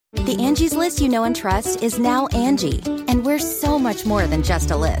The Angie's List you know and trust is now Angie, and we're so much more than just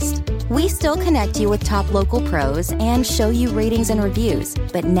a list. We still connect you with top local pros and show you ratings and reviews,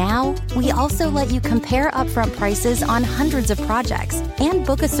 but now we also let you compare upfront prices on hundreds of projects and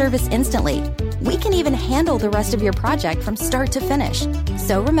book a service instantly. We can even handle the rest of your project from start to finish.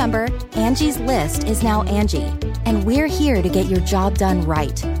 So remember, Angie's List is now Angie, and we're here to get your job done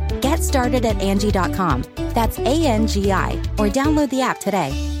right. Get started at Angie.com. That's ANGI, or download the app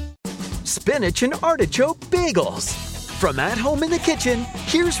today. Spinach and artichoke bagels. From At Home in the Kitchen,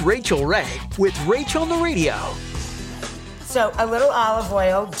 here's Rachael Ray with Rachael on the Radio. So a little olive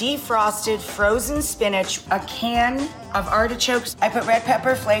oil, defrosted frozen spinach, a can of artichokes. I put red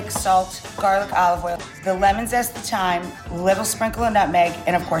pepper flakes, salt, garlic, olive oil, the lemon zest, the thyme, little sprinkle of nutmeg,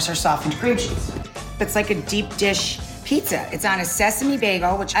 and of course our softened cream cheese. It's like a deep dish pizza. It's on a sesame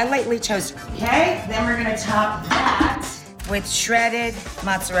bagel, which I lightly toast. Okay, then we're gonna top that with shredded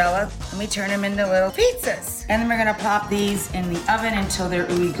mozzarella, and we turn them into little pizzas. And then we're gonna pop these in the oven until they're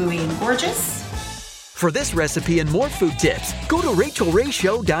ooey gooey and gorgeous. For this recipe and more food tips, go to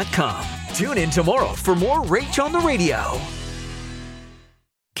RachelRayShow.com. Tune in tomorrow for more Rach on the Radio.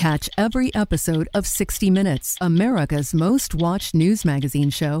 Catch every episode of 60 Minutes, America's most watched news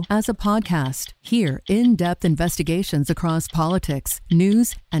magazine show, as a podcast. Hear in-depth investigations across politics,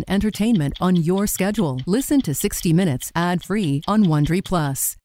 news, and entertainment on your schedule. Listen to 60 Minutes ad-free on Wondery Plus.